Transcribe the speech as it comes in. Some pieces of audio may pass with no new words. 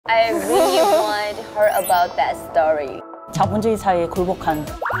I really want her about that story. 자본주의 사회에 굴복한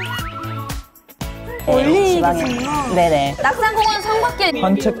올리지구나. 네네. 낙산공원 성곽길.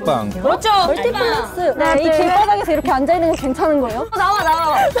 산책방. 그렇죠. 멀티플러스. 네, 이 길바닥에서 이렇게 앉아있는 거 괜찮은 거예요? 나와.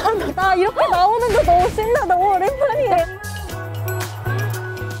 나 이렇게 나오는 거 너무 신나. 너무 오랜만이에요.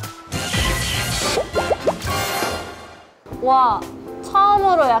 와,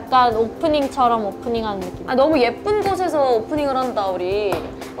 처음으로 약간 오프닝처럼 오프닝하는 느낌. 아, 너무 예쁜 곳에서 오프닝을 한다,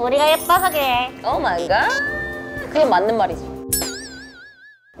 우리. 우리가 예뻐서 그래. 오 마이 갓. 그게 맞는 말이지.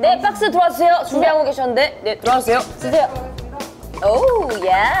 네, 박스 들어와주세요. 준비하고 계셨는데. 네, 들어와주세요. 주세요. 오,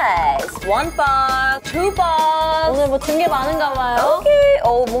 예스. 원 박스, 투 박스. 오늘 뭐 준게 많은가 봐요. 오케이.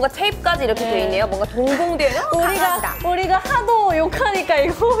 뭔가 테이프까지 이렇게 돼 있네요. 뭔가 동봉되어 있는 우리가 하도 욕하니까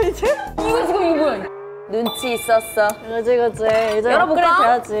이거 이제. 이거 지금 이거 뭐야? 눈치 있었어. 그치. 이제 열어볼까? 업그레이드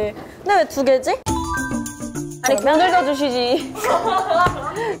돼야지. 근데 왜 두 개지? 아니, 돈을 더 주시지.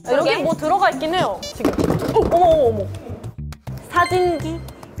 여기 뭐 들어가 있긴 해요, 지금. 어머. 사진기?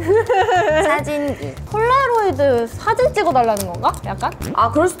 사진기. 폴라로이드 사진 찍어달라는 건가? 약간?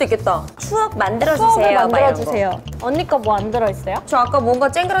 아, 그럴 수도 있겠다. 추억 만들어주세요. 추억을 만들어주세요. 언니 거 뭐 안 들어있어요? 저 아까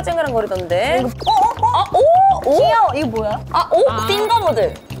뭔가 쨍그랑쨍그랑 거리던데. 오! 귀여워. 이거 뭐야?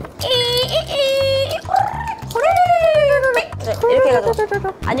 핑거보드. 이렇게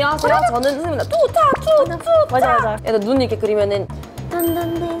해가지고. 안녕하세요. 저는 선생님입니다. 투. 맞아. 야, 너 눈 이렇게 그리면은.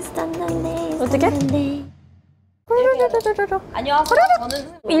 어떻게? 안녕하세요.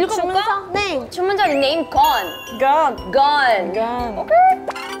 저는 읽어볼까? 네. 주문자 닉네임 건.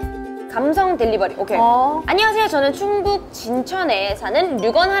 감성 딜리버리. 오케이. 안녕하세요. 저는 충북 진천에 사는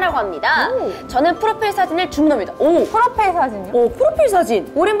류건하라고 합니다. 저는 프로필 사진을 주문합니다. 프로필 사진이요? 프로필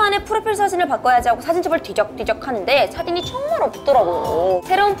사진. 오랜만에 프로필 사진을 바꿔야지 하고 사진첩을 뒤적뒤적 하는데 사진이 정말 없더라고요.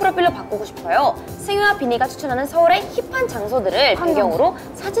 새로운 프로필로 바꾸고 싶어요. 승유와 비니가 추천하는 서울의 힙한 장소들을 배경으로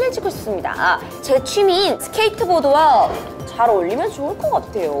사진을 찍고 싶습니다. 제 취미인 스케이트보드와 잘 어울리면 좋을 것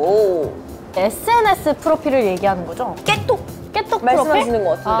같아요. SNS 프로필을 얘기하는 거죠? 깨톡 깨톡 말씀하시는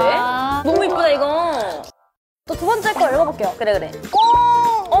것 같은데. 너무 이쁘다 이거. 또 두 번째 거 읽어볼게요. 그래.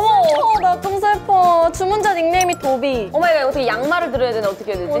 어머, 나 좀 슬퍼. 주문자 닉네임이 도비. 오마이갓, 어떻게 양말을 들어야 되나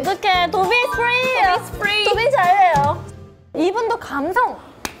어떻게 해야 되지? 어떡해, 도비 프리. 도비 잘해요. 이분도 감성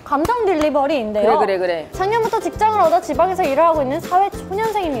딜리버리인데요. 그래. 작년부터 직장을 얻어 지방에서 일을 하고 있는 사회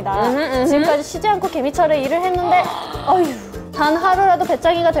초년생입니다. 지금까지 쉬지 않고 개미철에 일을 했는데 단 하루라도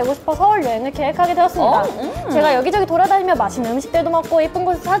배짱이가 되고 싶어 서울 여행을 계획하게 되었습니다. 제가 여기저기 돌아다니며 맛있는 음식들도 먹고 예쁜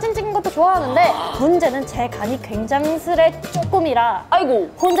곳에서 사진 찍는 것도 좋아하는데 문제는 제 간이 굉장스레 조금이라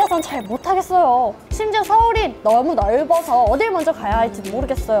혼자선 잘 못하겠어요. 심지어 서울이 너무 넓어서 어딜 먼저 가야 할지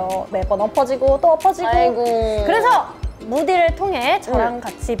모르겠어요. 매번 엎어지고 또 엎어지고. 그래서 무디를 통해 저랑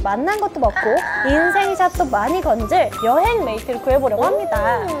같이 만난 것도 먹고 인생샷도 많이 건질 여행 메이트를 구해보려고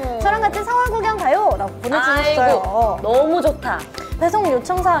합니다. 저랑 같이 상황 구경 가요! 라고 보내주셨어요. 너무 좋다. 배송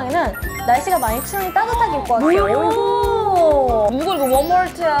요청사항에는 날씨가 많이 추우니 따뜻하게 입고 왔어요. 누가 이거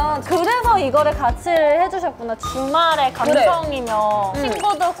원몰트야. 그래서 이거를 같이 해주셨구나. 주말에 감성이며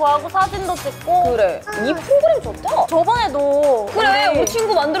친구들 구하고 사진도 찍고. 그래. 이 프로그램 좋다. 저번에도 우리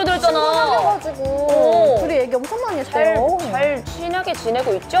친구 만들어드렸잖아. 친구 사귀어가지고 둘이 얘기 엄청 많이 했대요. 잘 친하게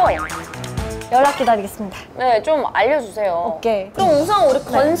지내고 있죠? 연락 기다리겠습니다. 네, 좀 알려주세요. 오케이. 그럼 우선 우리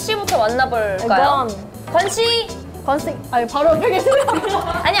건 씨부터 만나볼까요? 건 씨! 아니 바로 옆에 계시네요.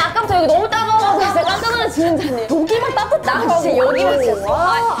 아니 아까부터 여기 너무 따가워서 제가 깜짝 놀라 지는자님. 여기만 따뜻하고 여기만 쳤어.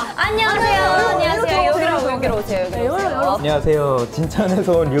 안녕하세요. 여기로 오세요. 안녕하세요.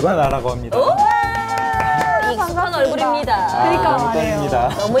 진천에서 온 류건하라고 합니다. 익숙한 얼굴입니다. 그러니까 감사합니다.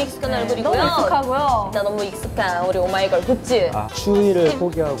 너무 익숙한 얼굴이고요. 너무 익숙하고요. 진짜 너무 익숙한 우리 오마이걸 굿즈. 추위를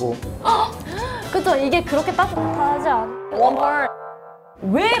포기하고. 그쵸, 이게 그렇게 따뜻하지 않아. 원펄.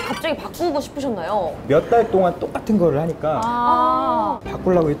 왜 갑자기 바꾸고 싶으셨나요? 몇 달 동안 똑같은 거를 하니까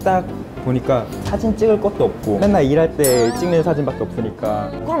바꾸려고 딱 보니까 사진 찍을 것도 없고 맨날 일할 때 찍는 사진밖에 없으니까.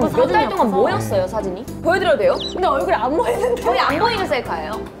 그럼 몇 달 동안 뭐였어요, 사진이? 보여드려도 돼요? 근데 얼굴이 안 보이는데. 저희 안 보이는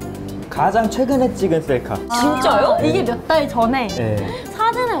셀카예요? 가장 최근에 찍은 셀카. 진짜요? 이게 몇 달 전에. 네.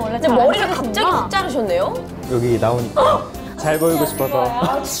 사진을 원래 근데 머리를 갑자기 훅 자르셨네요? 여기 나오니까 잘 보이고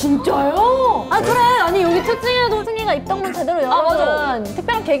싶어서. 진짜요? 그래. 아니 여기 특징에도 승희가 입덕문 제대로 여러분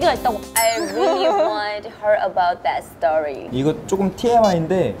특별한 계기가 있다고. I really want her about that story. 이거 조금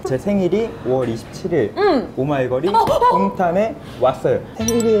TMI인데 제 생일이 5월 27일 오마이걸이 공탄에 왔어요.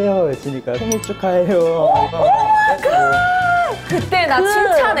 생일이에요 했으니까 생일 축하해요. 그때 나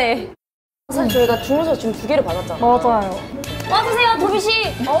칭찬해. 사실 저희가 주문서 지금 2개를 받았잖아요. 맞아요. 와주세요,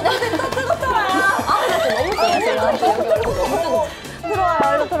 도비씨. 뜨겁잖아. 너무 뜨거웠어요. 들어와요,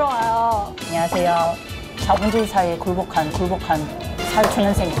 얼른 들어와요. 안녕하세요. 자본주의 사회에 굴복한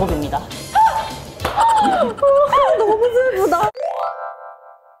사회초년생 도비입니다. 너무 슬프다.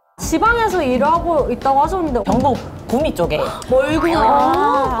 지방에서 일하고 있다고 하셨는데 경북 구미 쪽에.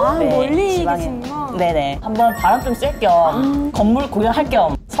 멀구나. 네, 멀리 지방에. 계시구나. 네네. 한번 바람 좀 쐴 겸 건물 구경할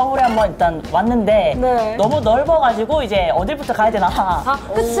겸 서울에 한번 일단 왔는데 네. 너무 넓어가지고 이제 어딜부터 가야 되나. 아,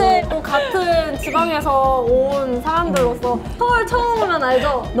 그치. 또 같은 지방에서 온 사람들로서 서울 처음 오면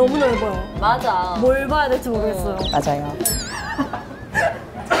알죠? 너무 넓어요. 맞아. 뭘 봐야 될지 모르겠어요. 맞아요.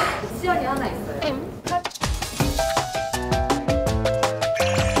 시연이 하나 있어요.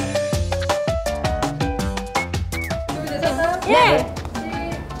 예!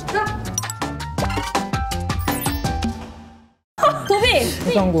 도비!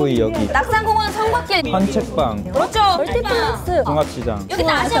 수성구의 여기 낙산공원 성곽길. 헌책방, 그렇죠. 멀티플러스. 종합시장. 여기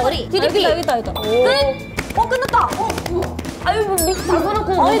있다, 아시아거리. DDP. 여기다. 끝! 끝났다. 아유, 뭐, 다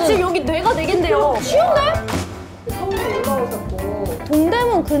써놓고. 아니, 지금 여기 뇌가 4개인데요. 쉬운데?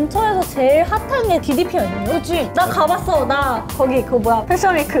 동대문 근처에서 제일 핫한 게 DDP 아니에요? 그렇지. 나 가봤어. 나 거기 그 뭐야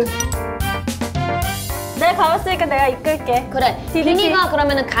패션위크. 내가 가봤으니까 내가 이끌게. 그래. DDP. 비니가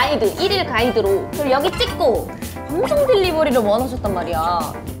그러면은 가이드, 1일 가이드로. 그리고 여기 찍고, 방송 딜리버리를 원하셨단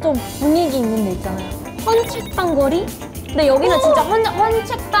말이야. 좀 분위기 있는 데 있잖아요. 헌책방 거리? 근데 여기는 진짜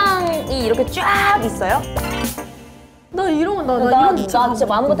헌책방이 이렇게 쫙 있어요? 나 이런 거 나 진짜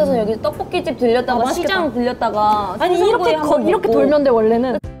마음 같아서 여기 떡볶이집 들렸다가 맛있겠다. 시장 들렸다가 아니 수성구에 이렇게 한번 이렇게 먹고, 돌면 돼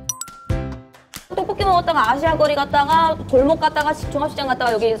원래는. 떡볶이 먹었다가 아시아거리 갔다가 골목 갔다가 종합시장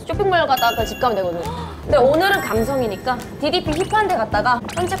갔다가 여기 쇼핑몰 갔다가 집 가면 되거든. 근데 오늘은 감성이니까 DDP 힙한 데 갔다가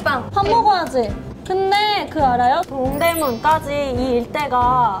헌책방 밥 먹어야지. 근데 그 알아요? 동대문까지 이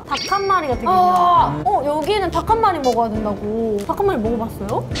일대가 닭 한 마리가 되게 유명해요. 여기는 닭 한 마리 먹어야 된다고. 닭 한 마리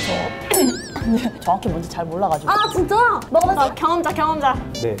먹어봤어요? 정확히 뭔지 잘 몰라가지고. 아 진짜? 먹어봤어? 경험자.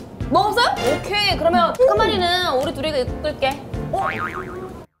 네. 먹었어요? 오케이. 그러면 한 마리는 우리 둘이 이끌게. 오케이.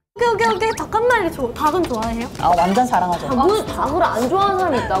 닭 한 마리 닭은 좋아해요? 아 완전 사랑하죠. 닭을 안 좋아하는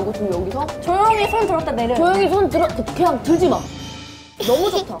사람이 있다고 지금 여기서? 조용히 손 들었다 내려. 조용히 손 들어 그냥 들지 마. 너무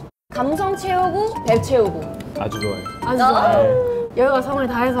좋다. 감성 채우고 배 채우고. 아주 좋아요. 아주 좋아요. 여기가 정을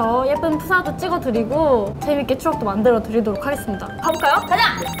다해서 예쁜 프사도 찍어드리고 재밌게 추억도 만들어드리도록 하겠습니다. 가볼까요? 가자.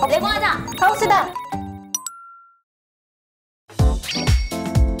 레고하자. 가봅시다.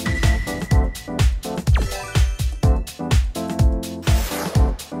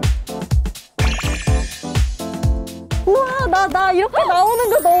 우와 나 이렇게 나오는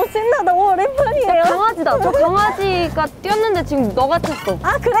거 너무 신나. 너무 오랜만이에요. 강아지다. 저 강아지가 뛰었는데 지금 너가 쳤어.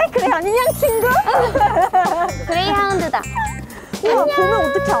 아 그래 안녕 친구. 그레이하운드다. 우와 보면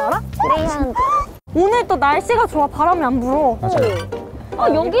어떻게 알아? 그레이하운드. 오늘 또 날씨가 좋아. 바람이 안 불어.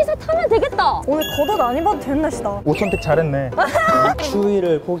 맞아요. 여기서 타면 되겠다. 오늘 겉옷 안 입어도 되는 날씨다. 옷 선택 잘했네.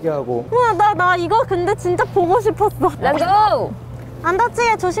 추위를 포기하고. 우와 나 이거 근데 진짜 보고 싶었어. Let's go. 안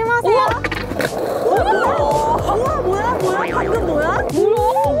다치게 조심하세요. 우와 뭐야 방금 뭐야?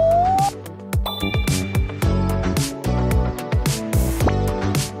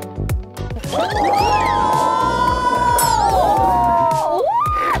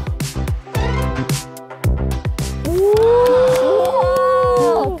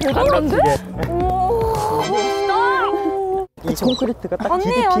 대단한데? 이 콘크리트가 딱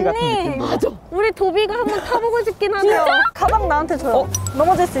DDP 같은 느낌. 맞아. 우리 도비가 한번 타보고 싶긴 하네요. 가방 나한테 줘요.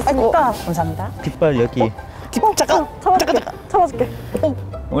 넘어질 수 있으니까. 감사합니다. 깃발 여기. 잠깐. 잡아줄게.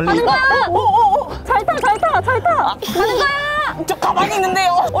 원래 잘 타. 가는 거야. 저 가만히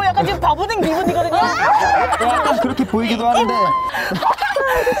있는데요. 약간 지금 바보된 기분이거든요. 약간 그렇게 보이기도 하는데.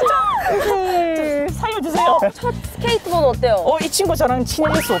 살려주세요. 첫 스케이트보드 어때요? 이 친구 저랑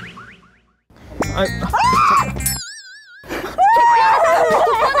친해질 수 없.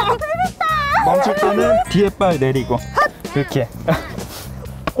 멈출 때는 뒤에 발 내리고 이렇게.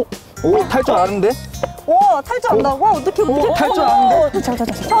 오, 탈 줄 아는데? 탈 줄 안다고? 어떻게 탈 줄 아는데? 탈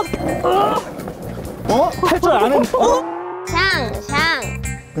줄 아는? 샹.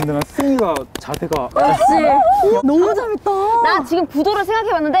 근데 난 승희가 자세가 역시 너무 재밌다. 나 지금 구도를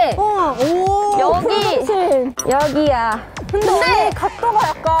생각해봤는데 오 여기. 여기야. 근데 각도가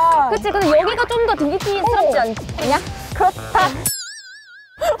약간 그치? 근데 여기가 좀 더 DDP스럽지 않냐? 그렇다.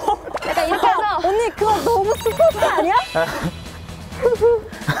 약간 이렇게 해서 언니 그거 너무 스포츠 아니야?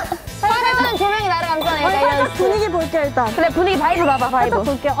 화려한 조명이 나를 감싸네. 약간 이런 살짝 분위기 볼게 일단. 그래 분위기 바이브 봐봐 바이브.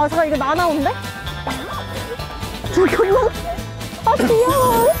 살짝 볼게. 잠깐 이거 나 나오는데? 잠깐만.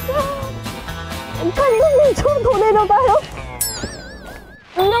 귀여워. 감독님 좀 더 내려봐요.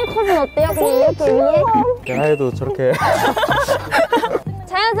 운전 컷은 어때요? 그냥 이렇게 위에? 내가 해도 저렇게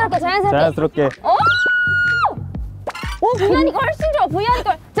자연스럽게. VR이 훨씬 좋아. VR이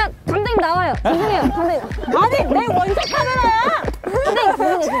걸. 자 감독님 나와요. 죄송해요 감독님. 아니 내 원작 카메라야.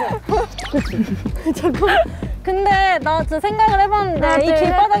 잠깐만. 근데 나 진짜 생각을 해봤는데 이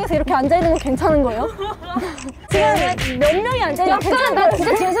길바닥에서 이렇게 앉아있는 거 괜찮은 거예요? 지금 몇 명이 앉아있는 거 괜찮은 나 거예요?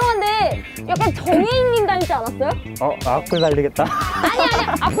 진짜 죄송한데 약간 정혜인님 닮지 않았어요? 악플 달리겠다. 아니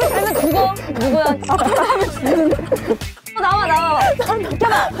앞으로 닮면 죽어. 누구야? 앞으로 닮면 죽는데. 나와.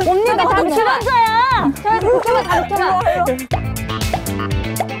 비켜봐. 언니가 다 비켜봐줘야. 비켜봐 다 비켜봐.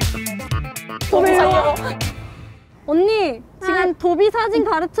 도비 언니 지금 도비 사진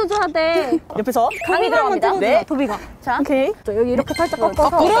가르쳐줘야 돼. 옆에서 강의 들어갑니다. 네. 도비가. 자. 오케이. 여기 이렇게 살짝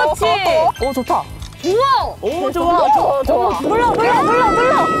꺾어서. 그렇지. 오, 좋다. 우와. 오, 좋아. 눌러.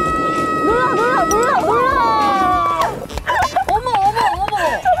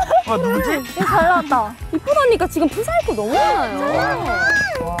 아, 누구지? 이거 잘 나왔다. 이쁘다니까 지금 푸사할 거 너무 많아요.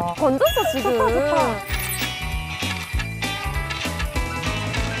 건졌어 지금. 좋다.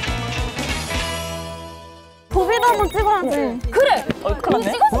 도비도 한번 찍어야지. 그래. 큰일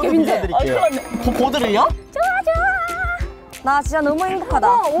났네. 보드 빌려드릴게요. 보드를요? 나 진짜 너무 행복하다.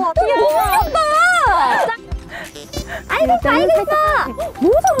 우와, 너무 귀엽다. 아이고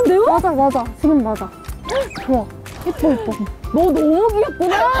너무 잘한데요? 맞아. 지금 맞아. 좋아. 예뻐. 너 너무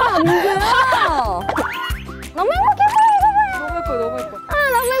귀엽구나, 민주야. 너무 행복해 보여, 이거 봐요. 너무 예뻐. 아,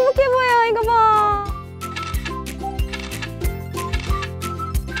 너무 행복해 보여, 이거 봐.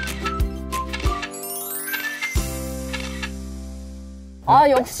 아,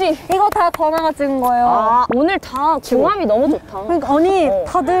 역시. 이거 다 건아가 찍은 거예요. 아, 오늘 다 궁합이 너무 좋다. 그러니까 언니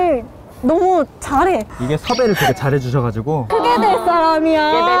다들 너무 잘해. 이게 섭외를 되게 잘해주셔가지고. 크게 될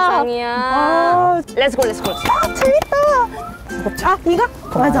사람이야. 예배상이야. 아, 렛츠고. 재밌다. 아, 이거?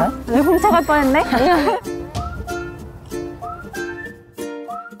 맞아. 내 훔쳐갈 뻔했네.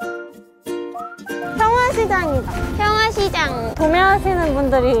 평화시장이다. 평화시장. 도매하시는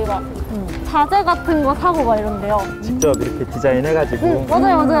분들이 막 자재 같은 거 사고 막 이런데요. 직접 이렇게 디자인해가지고.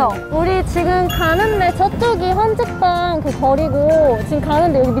 맞아요. 우리 지금 가는데 저쪽이 헌책방 그 거리고 지금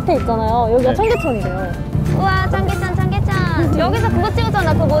가는데 여기 밑에 있잖아요. 여기가 네. 청계천이래요. 우와, 청계천. 여기서 그거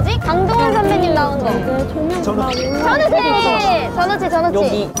찍었잖아. 그 뭐지? 강동원 선배님 나온 거. 네, 조명 전우치.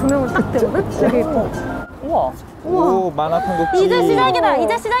 여기. 조명을 딱 되거든? 되게 예뻐. 우와. 오, 만화 삼국지. 이제 시작이다.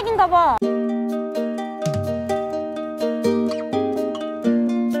 이제 시작인가 봐.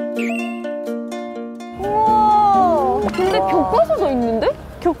 우와. 근데 교과서도 있는데?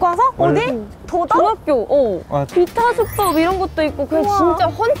 교과서? 어디? 도덕? 중학교, 아, 기타 수법 이런 것도 있고 그냥 우와. 진짜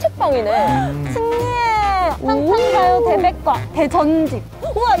헌책방이네. 승리의 한판가요 대백과 대전집.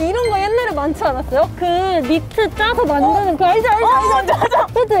 우와, 이런 거 옛날에 많지 않았어요? 그 니트 짜서 만드는 그 알지?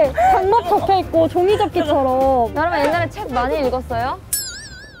 그치? 방법 적혀있고 종이접기처럼. 여러분 옛날에 책 많이 읽었어요?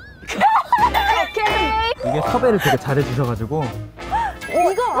 이게 섭외를 되게 잘해주셔가지고.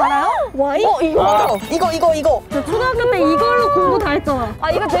 이거 알아요? 와이? 이거. 저 초등학교 때 이걸로 공부 다 했잖아.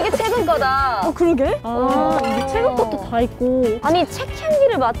 아 이거 되게 최근 거다. 그러게? 이게 최근 것도 다 있고. 아니 책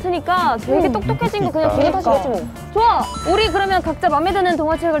향기를 맡으니까 되게 똑똑해진 거 그냥 기계 탓이겠지 뭐. 좋아. 우리 그러면 각자 마음에 드는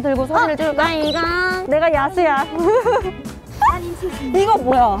동화책을 들고 사진을 찍을까? 이거. 내가 야수야. 이거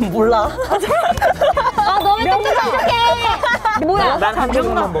뭐야? 몰라. 아 너무 똑똑해. 뭐야? 난 한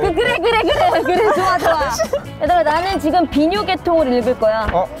명만 먹어. 그래 좋아. 얘들아 나는 지금 비뇨 계통을 읽을 거야.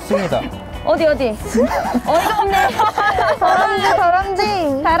 승이다. 어디? 어이가 없네.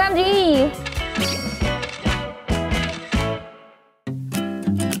 다람쥐.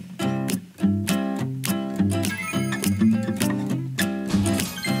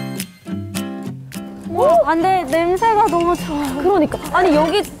 근데 냄새가 너무 좋아. 그러니까. 아니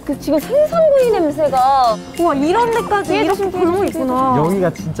여기 그 지금 생선구이 냄새가. 우와, 이런 데까지 이렇게 구멍이 있구나. 여기가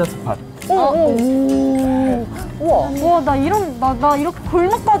진짜 스팟. 우와, 나 이렇게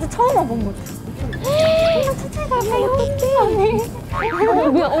골목까지 처음 와본 거지. 미안. 나 이거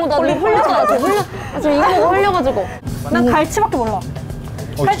흘려가지고. 지금 이거 보고 흘려가지고. 난 갈치밖에 몰라.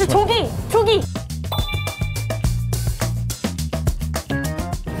 갈치 조기.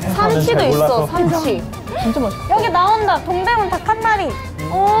 삼치도 있어. 삼치. 진짜 맛있어. 여기 나온다. 동대문 닭 한 마리.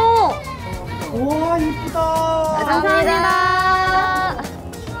 우와, 이쁘다. 감사합니다.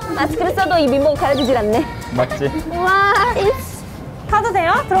 마스크를 써도 이 민봉 가려지질 않네. 맞지? 우와. 가도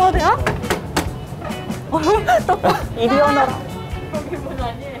돼요? 들어가도 돼요? 이리 오너라.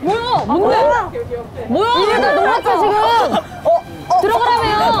 뭐야? 이래도 놀랐죠 지금?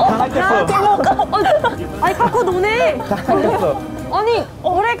 들어가라며. 다 낚였어. 아니, 갖고 노네. 다 낚였어. 아니,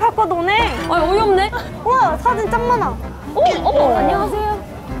 오래 갖고 노네. 어이없네. 우와, 사진 짱 많아. 어머, 안녕하세요.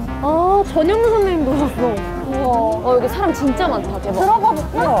 아, 전현무 선생님도 오셨어. 우와. 여기 사람 진짜 많다, 대박. 들어가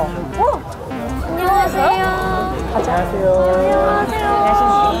볼까? 안녕하세요. 안녕하세요.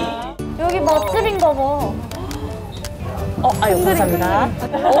 안녕하세요. 여기 맛집인가 봐. 아유, 감사합니다.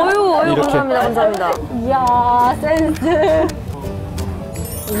 어유, 이렇게. 감사합니다, 감사합니다. 이야, 센스.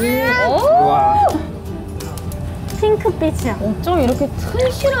 와. 핑크빛이야. 어쩜 이렇게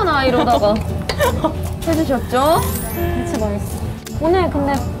튼실하나 이러다가 해주셨죠? 진짜 맛있어. 오늘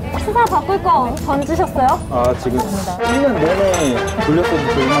근데 수사 바꿀 거 던지셨어요? 아, 지금 1년 내내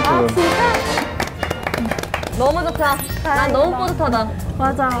돌렸어도 이만큼. 너무 좋다. 난 너무 뿌듯하다.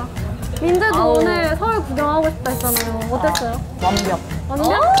 맞아. 민재도 아우. 오늘 서울 구경하고 싶다 했잖아요. 어땠어요? 완벽.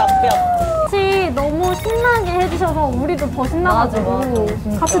 완전? 갑벽. 같이 너무 신나게 해주셔서 우리도 더 신나가지고 맞아,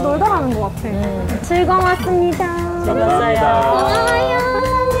 진짜. 같이 놀더라는 것 같아. 즐거웠습니다. 즐거웠어요.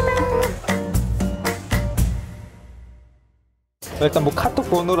 일단 뭐 카톡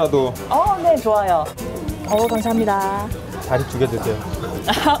번호라도 네, 좋아요. 감사합니다. 다리 2개 주세요.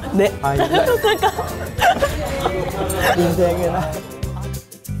 네. 아, 인생은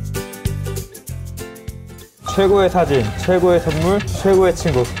최고의 사진, 최고의 선물, 최고의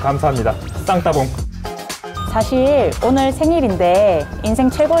친구. 감사합니다. 쌍따봉. 사실 오늘 생일인데 인생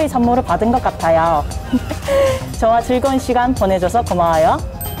최고의 선물을 받은 것 같아요. 저와 즐거운 시간 보내줘서 고마워요.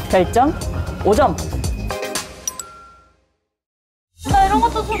 별점 5점. 나 이런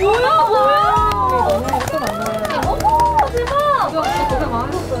것도 좀 뭐야? 어머, 대박! 진짜 고생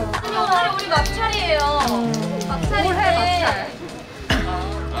많으셨어요. 아니, 오늘 우리 막차리예요. 막차리인데. 올해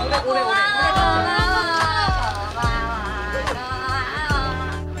막차. 오래